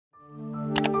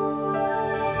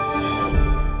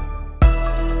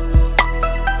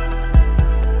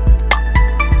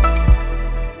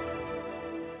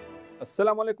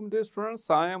Assalamu alaikum dear students,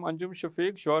 I am Anjum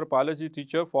Shafiq, your biology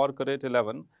teacher for grade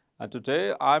 11, and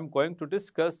today I am going to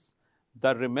discuss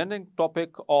the remaining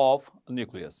topic of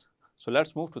nucleus. So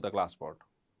let's move to the classboard.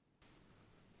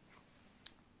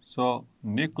 So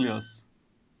nucleus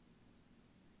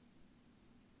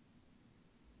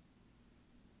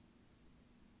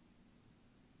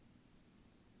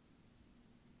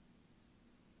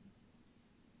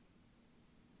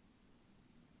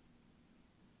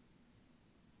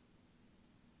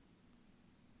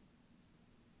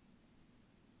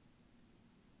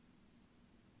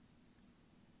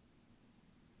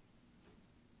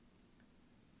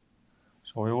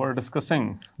So we were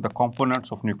discussing the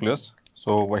components of nucleus.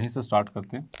 So वहीं से start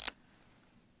करते हैं.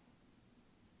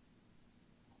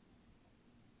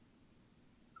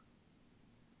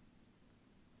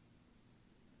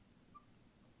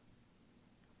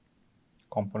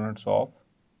 Components of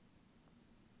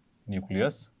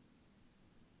nucleus.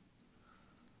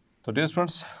 So dear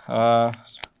students, there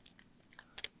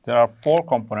are 4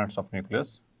 components of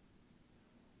nucleus.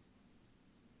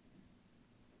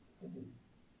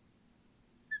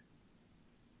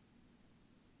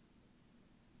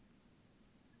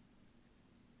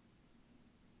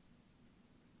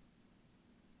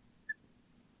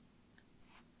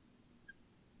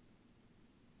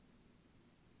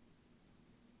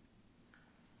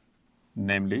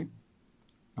 Namely,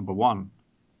 number 1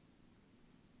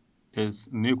 is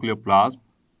nucleoplasm,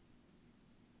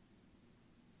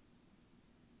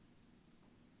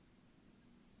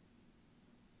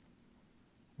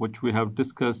 which we have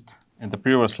discussed in the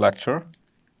previous lecture.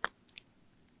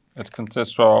 It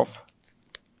consists of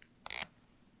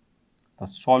the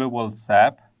soluble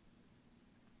sap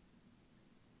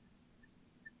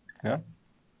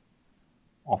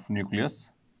of nucleus.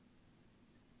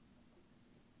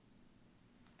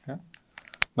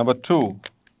 Number 2,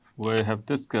 we have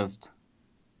discussed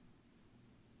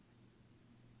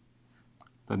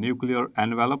the nuclear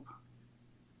envelope,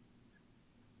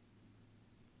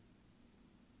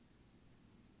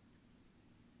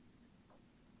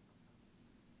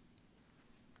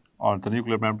 or the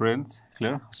nuclear membranes.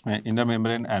 Clear? Usme inner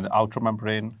membrane and outer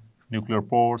membrane, nuclear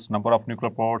pores, number of nuclear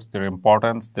pores, their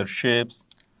importance, their shapes.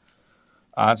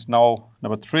 And now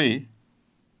number 3,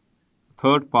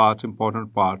 third part,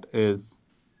 important part, is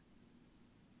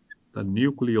the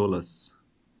nucleolus.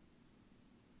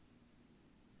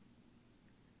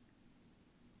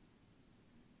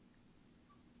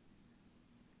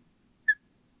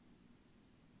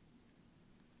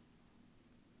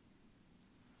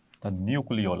 The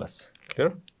nucleolus.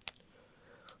 Clear?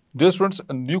 Dear students,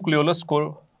 nucleolus को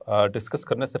discuss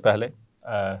करने से पहले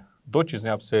दो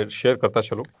चीज़ें आपसे share करता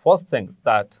चलूँ. First thing,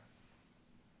 that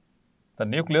the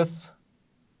nucleus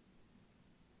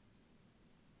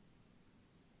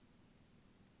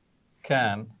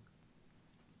can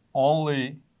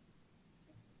only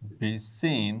be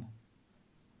seen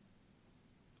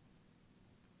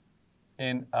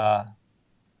in a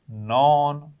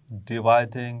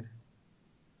non-dividing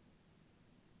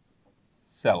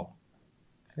cell.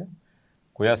 Okay?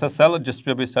 कोई ऐसा सेल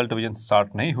जिसपे अभी सेल डिवीजन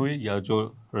स्टार्ट नहीं हुई या जो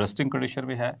रेस्टिंग कंडीशन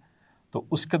में है, तो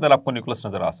उसके अंदर आपको न्यूक्लियस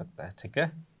नजर आ सकता है. ठीक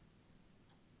है?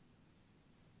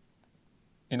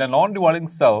 In a non-dividing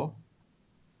cell,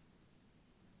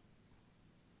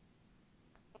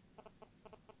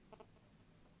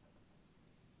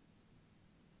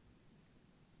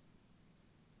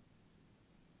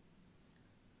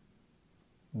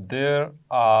 there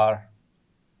are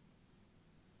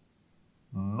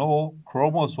no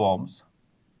chromosomes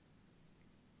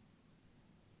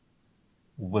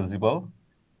visible,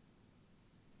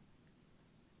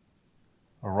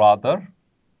 rather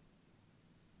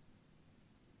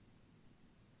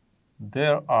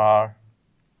there are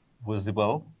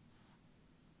visible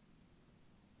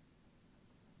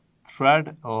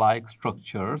thread-like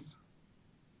structures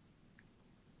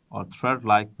or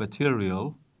thread-like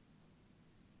material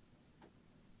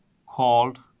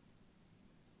called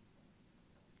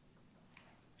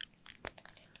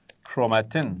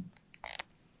chromatin.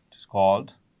 It is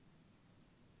called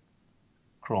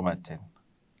chromatin.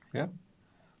 Clear?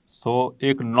 So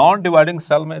एक नॉन डिवाइडिंग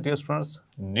सेल में डियर स्टूडेंट्स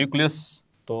न्यूक्लियस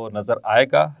तो नजर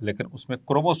आएगा, लेकिन उसमें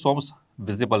chromosomes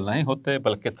visible नहीं होते,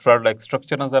 बल्कि थ्रेड लाइक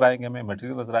स्ट्रक्चर नजर आएंगे, हमें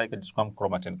मटेरियल नजर आएगा जिसको हम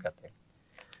क्रोमेटिन कहते हैं.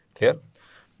 क्लियर?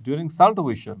 ड्यूरिंग सेल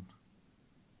डिवीजन,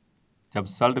 जब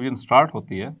सेल डिवीजन स्टार्ट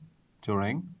होती है,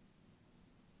 during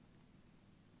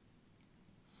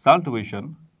cell division,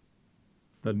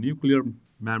 the nuclear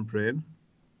membrane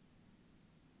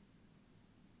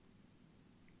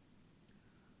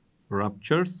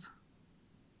ruptures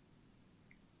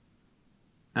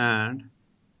and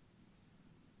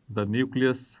the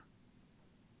nucleus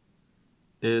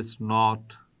is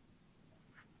not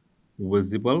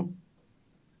visible.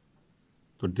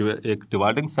 तो एक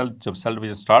डिवाइडिंग सेल, जब सेल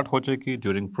डिवीजन स्टार्ट हो जाएगी,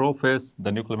 during prophase the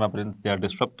nuclear membranes they are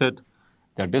disrupted,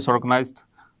 they are disorganised,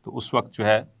 तो उस वक्त जो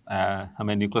है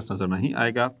हमें न्यूक्लियस नज़र नहीं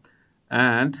आएगा.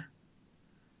 And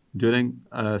during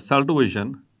cell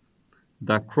division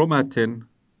the chromatin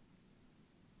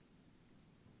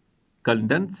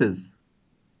condenses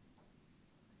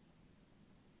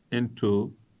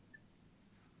into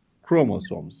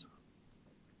chromosomes.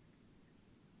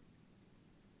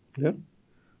 Clear?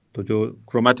 तो जो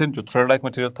क्रोमैटिन जो थ्रेड लाइक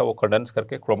मटेरियल था वो कंडेंस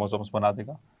करके क्रोमोसोम्स बना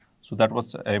देगा. So that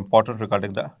was important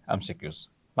regarding the MCQs.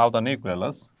 Now the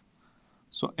nucleus.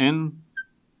 So in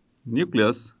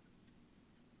nucleus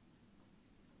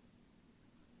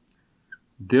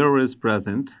there is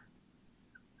present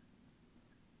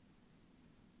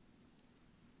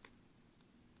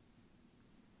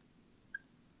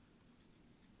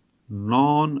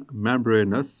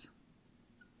non-membranous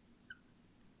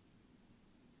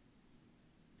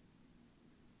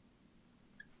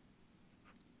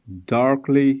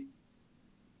darkly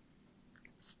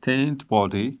stained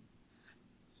body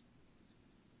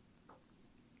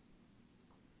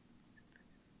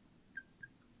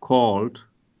called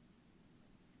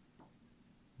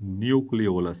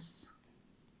nucleolus.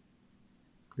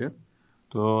 Clear?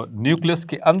 तो nucleus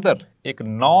के अंदर एक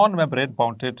non membrane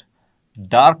bounded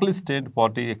darkly stand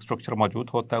body एक structure मौजूद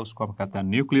होता है, उसको हम कहते हैं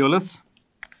nucleolus.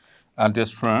 And dear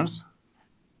students,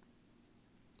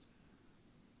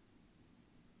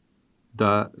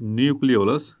 the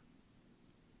nucleolus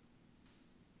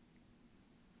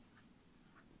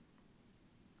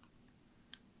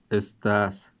is the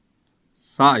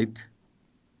site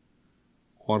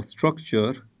or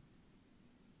structure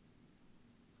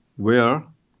where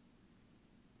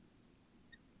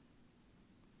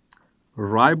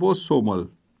ribosomal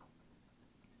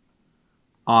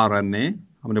RNA,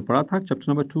 हमने पढ़ा था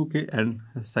चैप्टर नंबर 2 के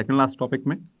एंड सेकेंड लास्ट टॉपिक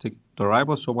में, ठीक. तो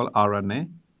ribosomal RNA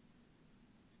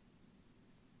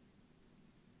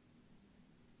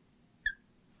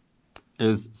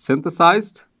is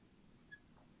synthesized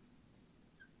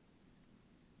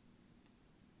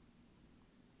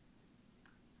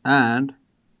and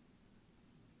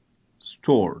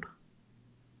stored.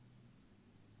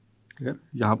 Clear?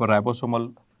 यहाँ पर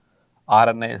राइबोसोमल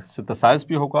RNA सिंथेसाइज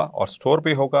भी होगा और स्टोर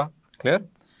भी होगा. Clear?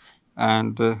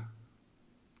 And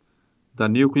the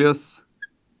nucleus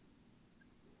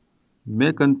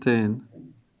may contain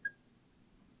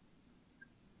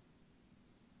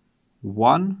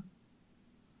one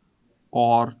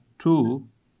or two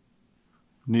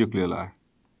nucleoli.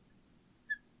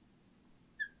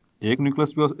 एक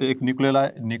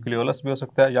न्यूक्लियोलस भी हो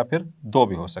सकता है या फिर दो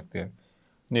भी हो सकते हैं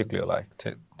न्यूक्लियोलाई.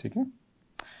 ठीक है.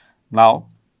 Now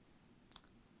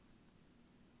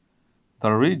the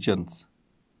reasons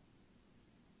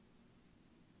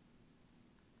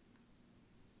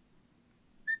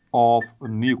of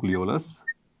nucleolus.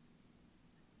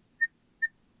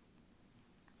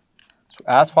 So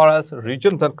as far as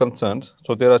regions are concerned,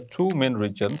 so there are two main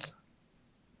regions.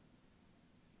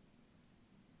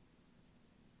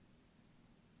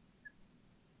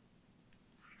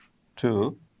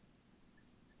 Two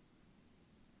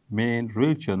main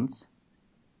regions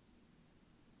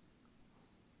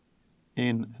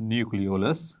in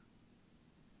nucleolus.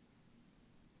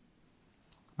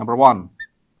 Number one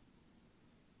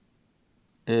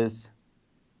is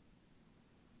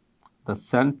the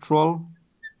central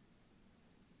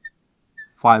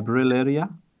fibril area.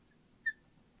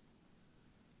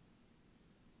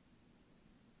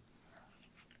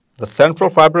 The central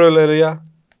fibril area,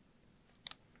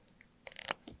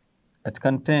 it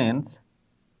contains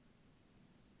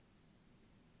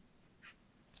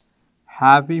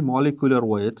heavy molecular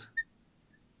weight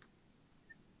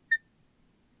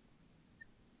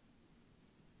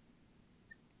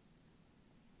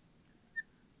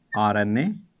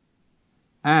RNA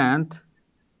and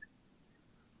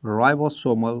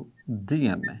ribosomal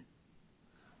DNA.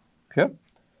 Clear?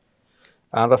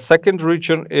 And the second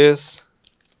region is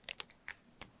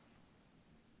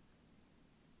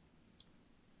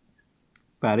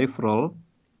peripheral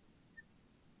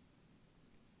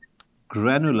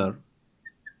granular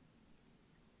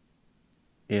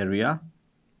area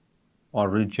or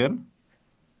region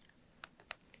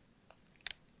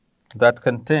that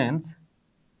contains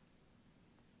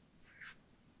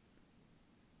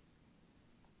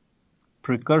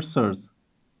precursors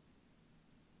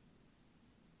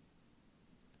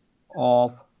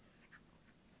of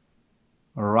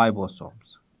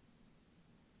ribosomes.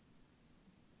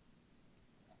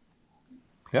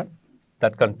 Clear?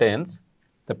 That contains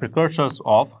the precursors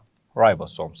of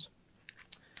ribosomes.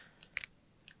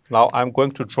 Now I am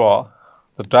going to draw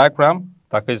the diagram,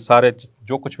 ताकि सारे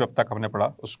जो कुछ भी अब तक हमने पढ़ा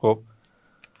उसको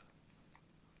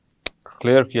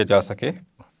क्लियर किया जा सके।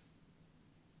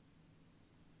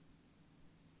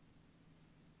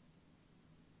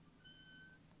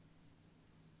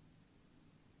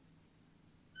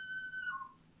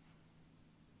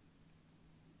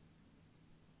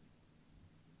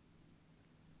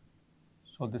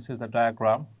 So this is the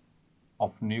diagram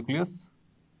of nucleus.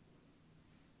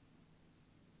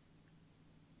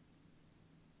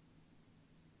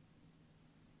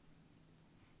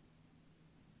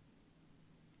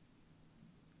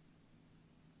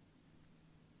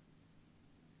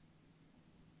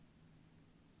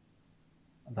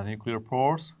 The nuclear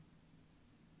pores.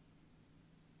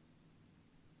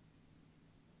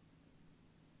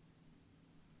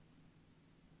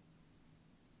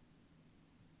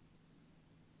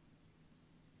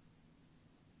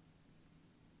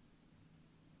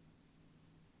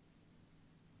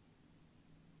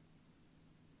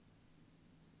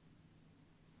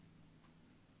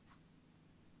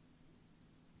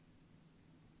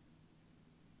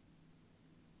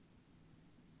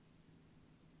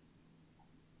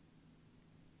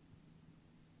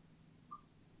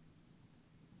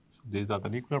 These are the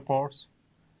nuclear pores,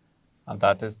 and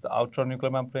that is the outer nuclear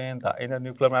membrane, the inner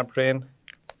nuclear membrane.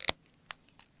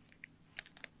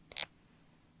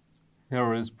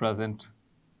 Here is present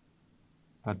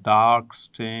the dark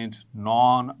stained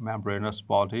non-membranous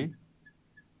body,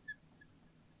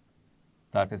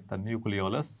 that is the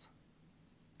nucleolus,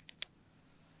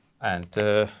 and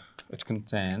it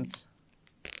contains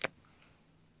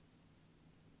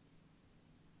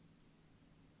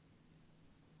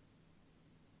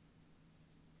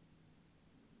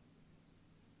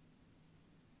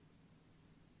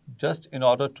just in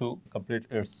order to complete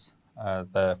its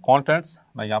the contents,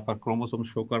 मैं यहाँ पर chromosome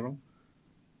show कर रहा हूँ।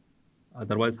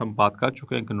 Otherwise हम बात कर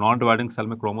चुके हैं कि नॉन डिवाइडिंग सेल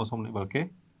में क्रोमोसोम नहीं बल्कि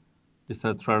जिस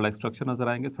तरह थ्रेड लाइक स्ट्रक्चर नजर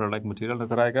आएंगे, थ्रेड लाइक मटेरियल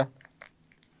नजर आएगा,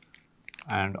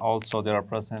 and also there are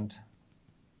present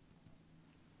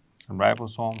some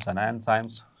ribosomes and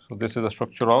enzymes. So this is the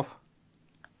structure of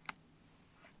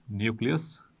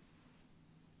nucleus.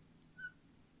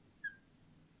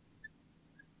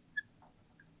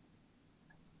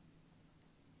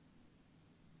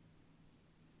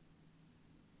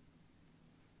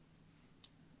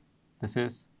 This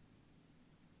is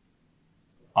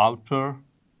outer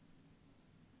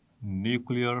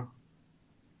nuclear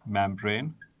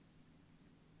membrane,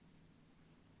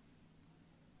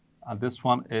 and this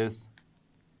one is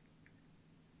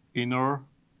inner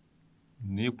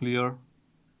nuclear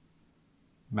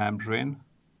membrane,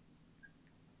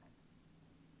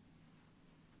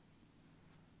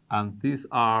 and these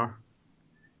are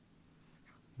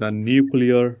the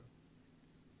nuclear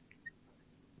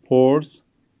pores.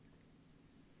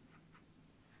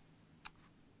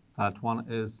 That one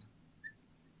is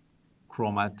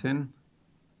chromatin,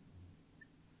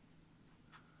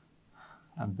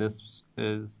 and this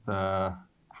is the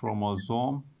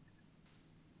chromosome.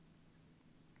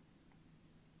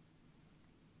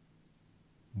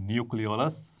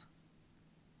 Nucleolus,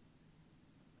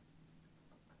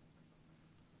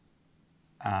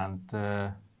 and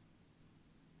the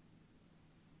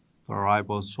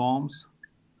ribosomes.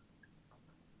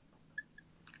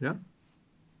 Yeah.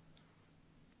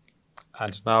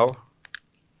 And now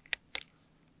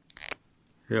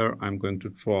here I'm going to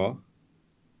draw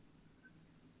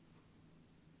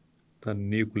the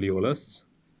nucleolus.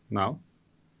 Now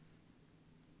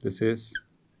this is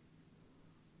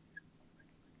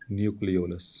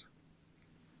nucleolus.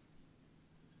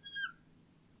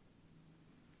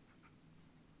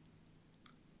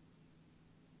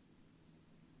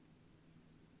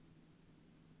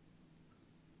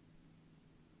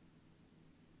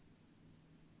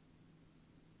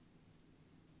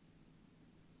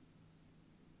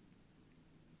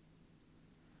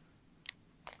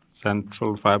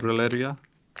 Central fibril area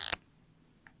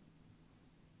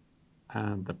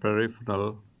and the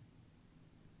peripheral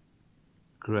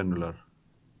granular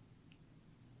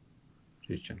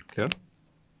region. Clear?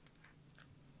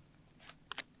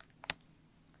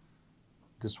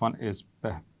 This one is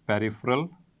peripheral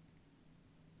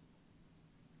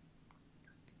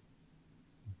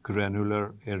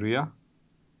granular area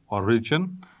or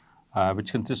region,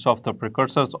 which consists of the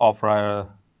precursors of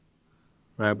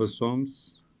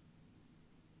ribosomes,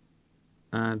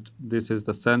 and this is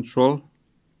the central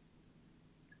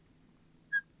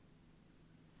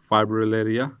fibril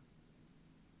area.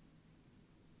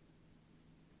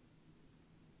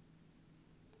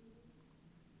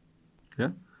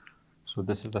 Okay, so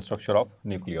this is the structure of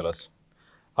nucleolus.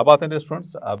 अब आते हैं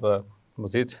students, अब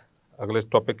मज़ीद अगले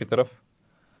topic की तरफ।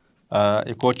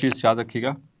 एक और चीज़ याद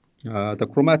रखिएगा, the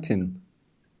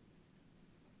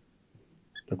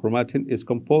chromatin is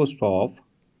composed of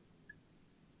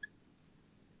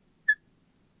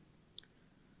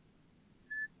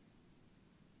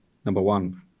number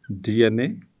 1 DNA,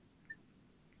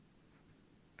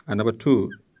 and number 2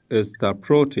 is the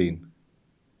protein.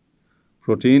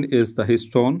 Protein is the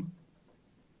histone,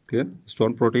 clear?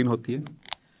 Histone protein होती है।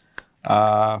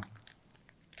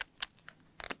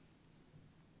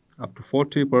 Up to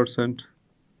 40%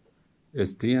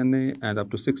 is DNA, and up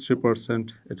to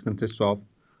 60% it consists of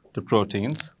the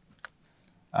proteins.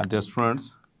 And dear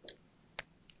students,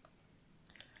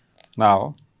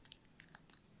 now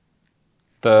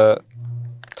the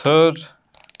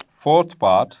fourth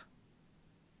part,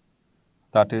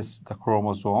 that is the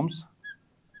chromosomes.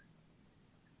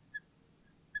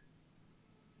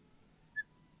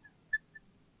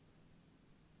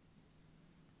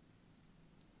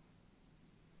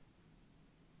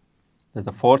 There's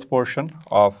the fourth portion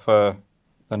of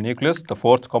the nucleus, the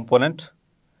fourth component.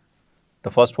 The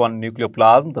first one,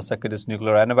 nucleoplasm. The second is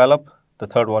nuclear envelope. The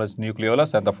third one is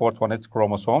nucleolus, and the fourth one is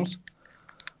chromosomes.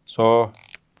 So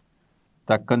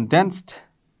the condensed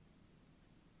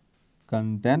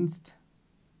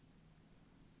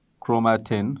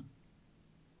chromatin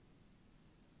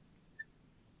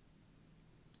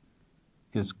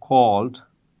is called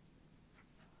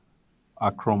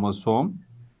a chromosome.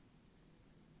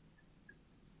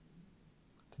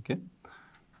 ठीक है,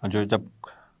 जो जब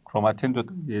chromatin जो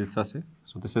ये इस तरह से,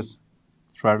 so this is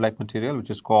thread-like material which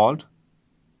is called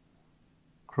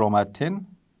chromatin,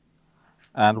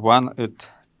 and when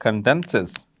it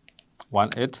condenses,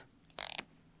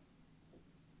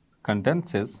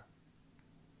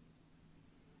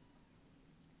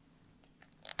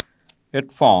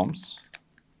 it forms,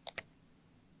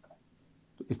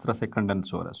 तो इस तरह से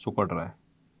कंडेंस हो रहा है, सिकुड़ रहा है।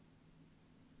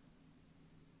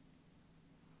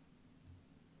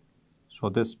 So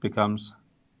this becomes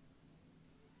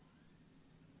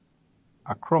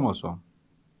a chromosome.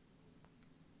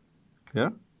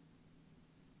 Clear?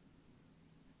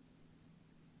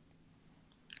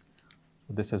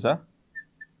 So this is a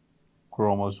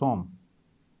chromosome.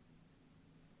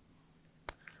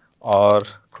 Or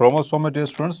chromosome, dear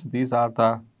students, these are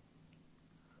the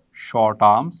short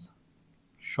arms,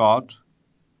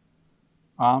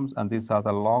 and these are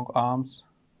the long arms.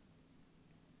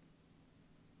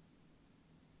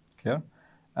 Clear?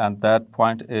 And that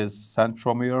point is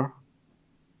centromere.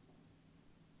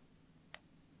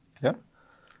 Clear?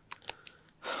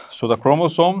 So the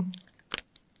chromosome,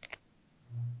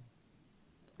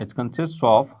 it consists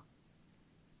of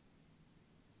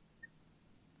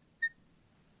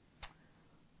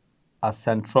a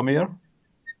centromere,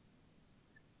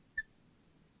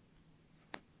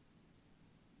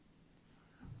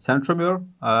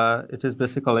 it is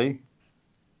basically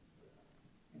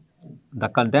the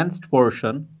condensed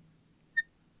portion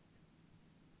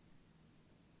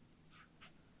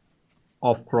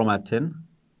of chromatin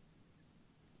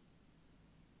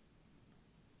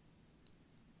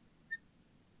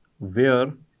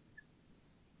where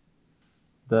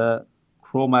the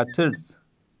chromatids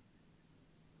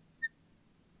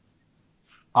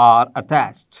are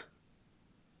attached,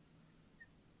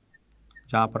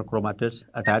 जहाँ पर chromatids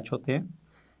attach होते हैं,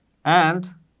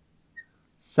 and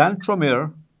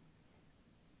centromere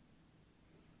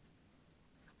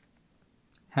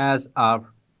has a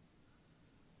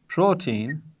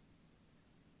protein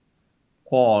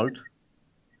called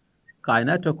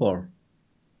kinetochore,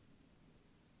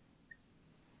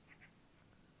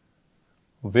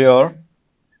 where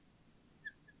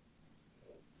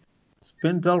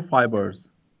spindle fibers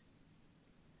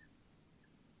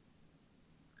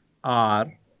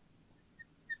are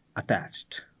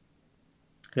attached.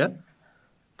 Clear?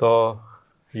 तो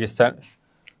ये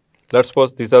let's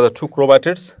suppose these are the two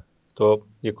chromatids. तो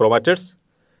ये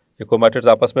chromatids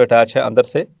आपस में अटैच है अंदर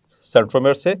से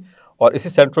सेंट्रोमेयर से, और इसी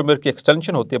सेंट्रोमेयर की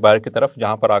एक्सटेंशन होती है बाहर की तरफ,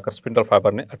 जहाँ पर आकर स्पिंडल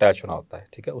फाइबर ने अटैच होना होता है।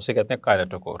 ठीक है, उसे कहते हैं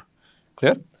काइनेटोकोर।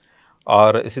 क्लियर?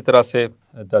 और इसी तरह से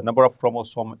the number of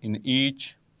chromosome in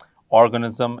each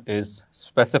organism is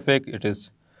specific, it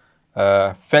is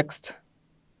fixed.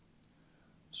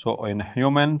 So in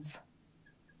humans,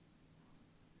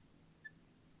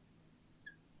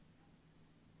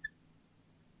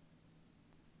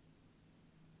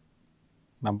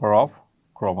 number of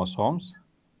chromosomes,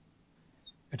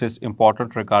 it is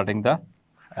important regarding the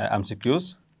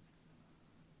MCQs.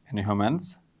 In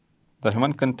humans, the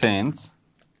human contains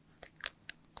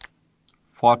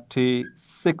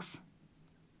 46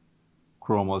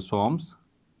 chromosomes.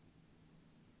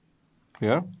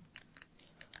 Clear?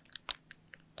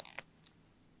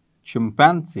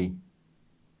 chimpanzee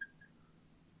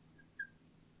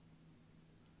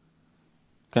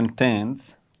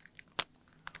contains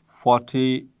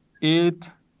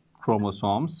 48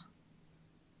 chromosomes.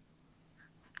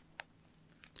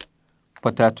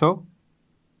 Potato,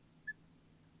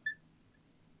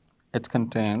 it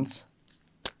contains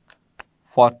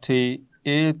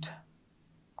 48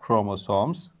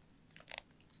 chromosomes.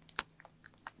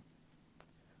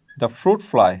 The fruit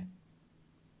fly,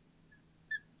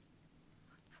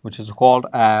 which is called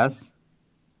as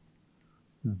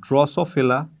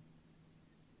Drosophila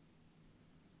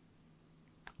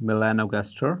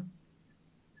melanogaster,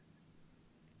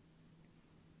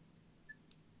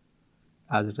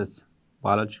 as it is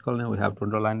biological name, we have to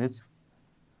underline it.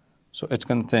 So it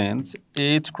contains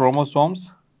 8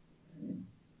 chromosomes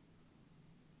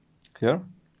here,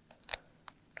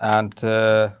 and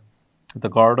the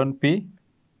garden pea,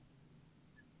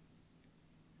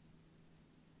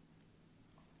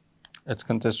 it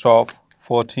consists of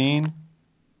 14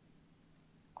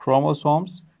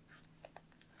 chromosomes.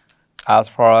 As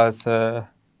far as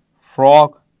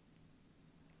frog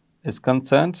is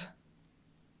concerned,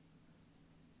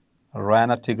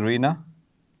 Rana tigrina,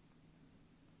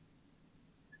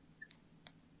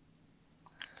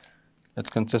 it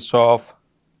consists of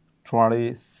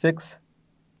 26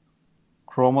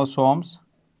 chromosomes.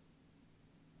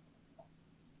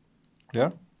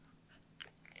 Clear?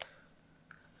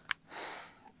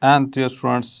 And dear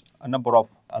students, a number of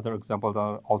other examples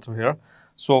are also here.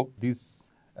 So these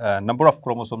number of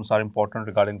chromosomes are important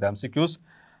regarding the MCQs.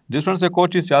 Dear students, एक और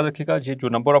चीज़ याद रखिएगा, ये जो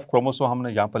number of chromosome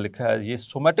हमने यहाँ पर लिखा है, ये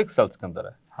सोमेटिक सेल्स के अंदर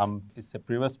है. हम इससे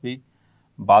प्रीवियस भी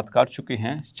बात कर चुके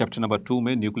हैं चैप्टर नंबर 2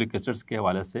 में न्यूक्लिक एसिड्स के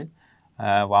हवाले से.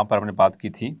 वहाँ पर हमने बात की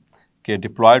थी कि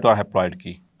डिप्लॉयड और हैप्लॉयड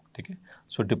की. ठीक है.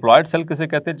 सो डिप्लॉयड सेल किसे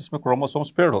कहते हैं? जिसमें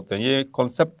क्रोमोसोम्स पेयर्ड होते हैं. ये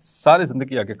कॉन्सेप्ट सारी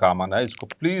ज़िंदगी आगे काम आना है. इसको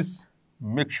प्लीज़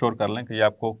मेक श्योर कर लें कि ये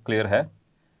आपको क्लियर है.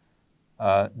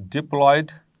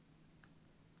 डिप्लॉयड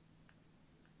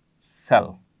सेल,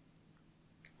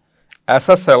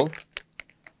 ऐसा cell,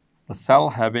 the cell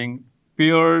having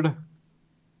paired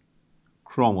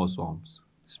chromosomes,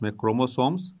 इसमें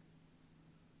chromosomes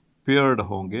paired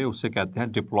होंगे, उसे कहते हैं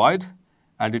diploid,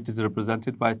 and it is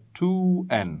represented by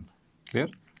 2n. Clear?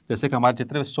 जैसे कि हमारे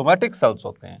जितने somatic cells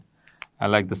होते हैं,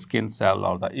 like the skin cell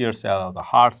or the ear cell or the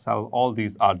heart cell, all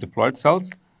these are diploid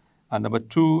cells. And number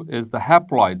 2 is the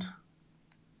haploid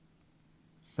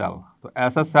cell. तो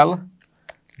ऐसा cell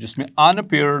जिसमें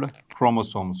unpaired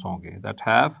chromosomes होंगे, that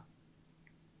have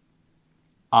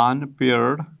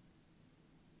unpaired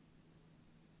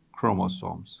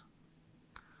chromosomes.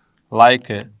 Like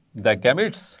the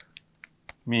gametes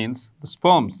means the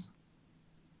sperms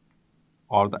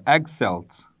or the egg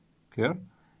cells, clear?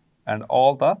 And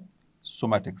all the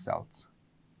somatic cells.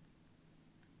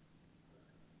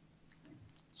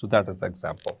 So that is the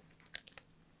example.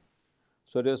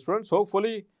 So dear students,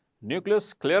 hopefully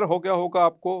nucleus clear हो गया होगा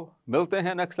आपको. मिलते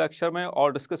हैं next lecture में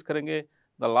और discuss करेंगे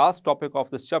the last topic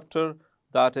of this chapter,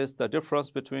 that is the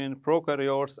difference between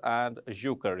prokaryotes and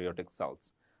eukaryotic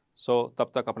cells. सो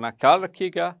तब तक अपना ख्याल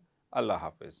रखिएगा. अल्लाह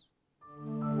हाफिज़.